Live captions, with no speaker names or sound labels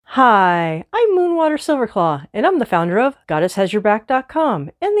Hi, I'm Moonwater Silverclaw, and I'm the founder of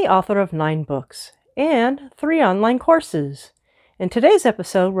GoddessHasYourBack.com and the author of 9 books and 3 online courses. In today's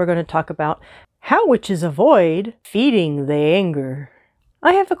episode, we're going to talk about how witches avoid feeding the anger.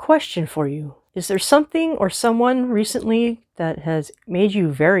 I have a question for you. Is there something or someone recently that has made you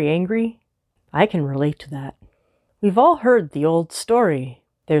very angry? I can relate to that. We've all heard the old story.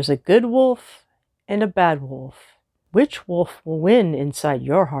 There's a good wolf and a bad wolf. Which wolf will win inside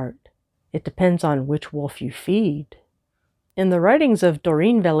your heart? It depends on which wolf you feed. In the writings of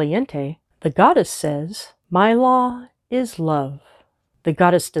Doreen Valiente, the goddess says, "My law is love." The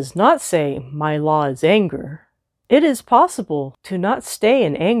goddess does not say, "My law is anger." It is possible to not stay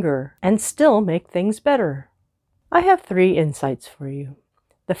in anger and still make things better. I have 3 insights for you.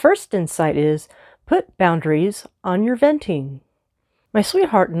 The first insight is, put boundaries on your venting. My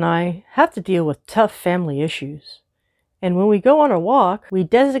sweetheart and I have to deal with tough family issues. And when we go on a walk, we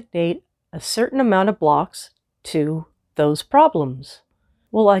designate a certain amount of blocks to those problems.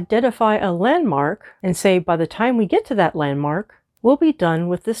 We'll identify a landmark and say by the time we get to that landmark, we'll be done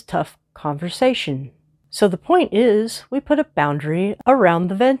with this tough conversation. So the point is, we put a boundary around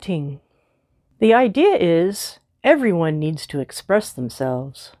the venting. The idea is, everyone needs to express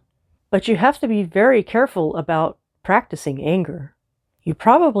themselves. But you have to be very careful about practicing anger. You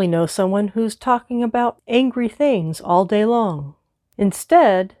probably know someone who's talking about angry things all day long.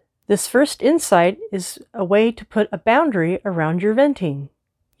 Instead, this first insight is a way to put a boundary around your venting.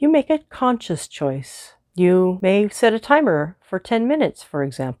 You make a conscious choice. You may set a timer for 10 minutes, for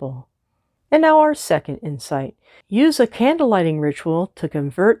example. And now our second insight. Use a candlelighting ritual to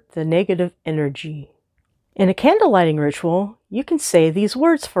convert the negative energy. In a candlelighting ritual, you can say these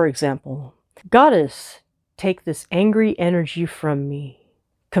words, for example. Goddess, take this angry energy from me.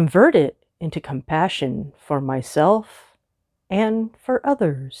 Convert it into compassion for myself and for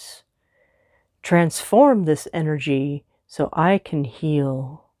others. Transform this energy so I can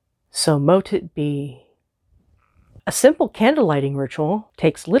heal. So mote it be. A simple candlelighting ritual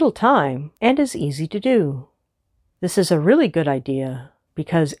takes little time and is easy to do. This is a really good idea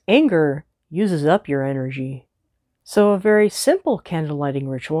because anger uses up your energy. So a very simple candlelighting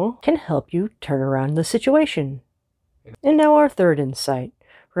ritual can help you turn around the situation. And now our third insight.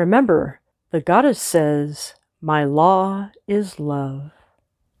 Remember, the goddess says, "My law is love."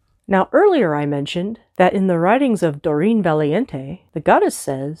 Now earlier I mentioned that in the writings of Doreen Valiente, the goddess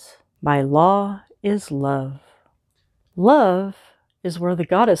says, "My law is love." Love is where the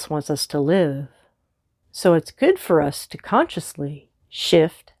goddess wants us to live. So it's good for us to consciously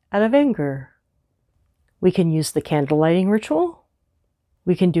shift out of anger. We can use the candlelighting ritual,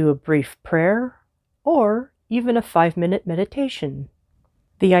 we can do a brief prayer, or even a 5-minute meditation.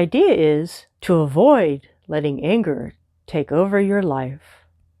 The idea is to avoid letting anger take over your life.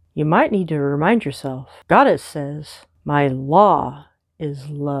 You might need to remind yourself, Goddess says, "My law is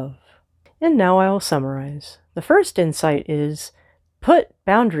love." And now I will summarize. The first insight is, put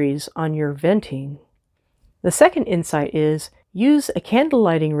boundaries on your venting. The second insight is, use a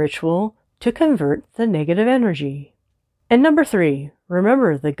candlelighting ritual to convert the negative energy. And number 3,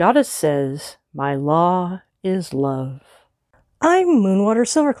 remember the goddess says, "My law is love." I'm Moonwater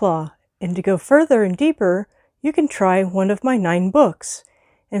Silverclaw, and to go further and deeper, you can try one of my 9 books.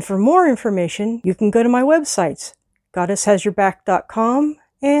 And for more information, you can go to my websites, GoddessHasYourBack.com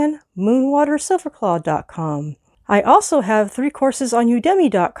and MoonwaterSilverclaw.com. I also have 3 courses on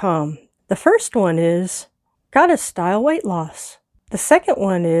Udemy.com. The first one is Goddess Style Weight Loss. The second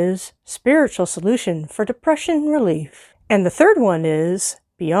one is Spiritual Solution for Depression Relief. And the third one is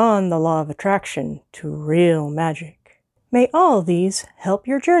Beyond the Law of Attraction to Real Magic. May all these help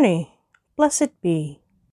your journey. Blessed be.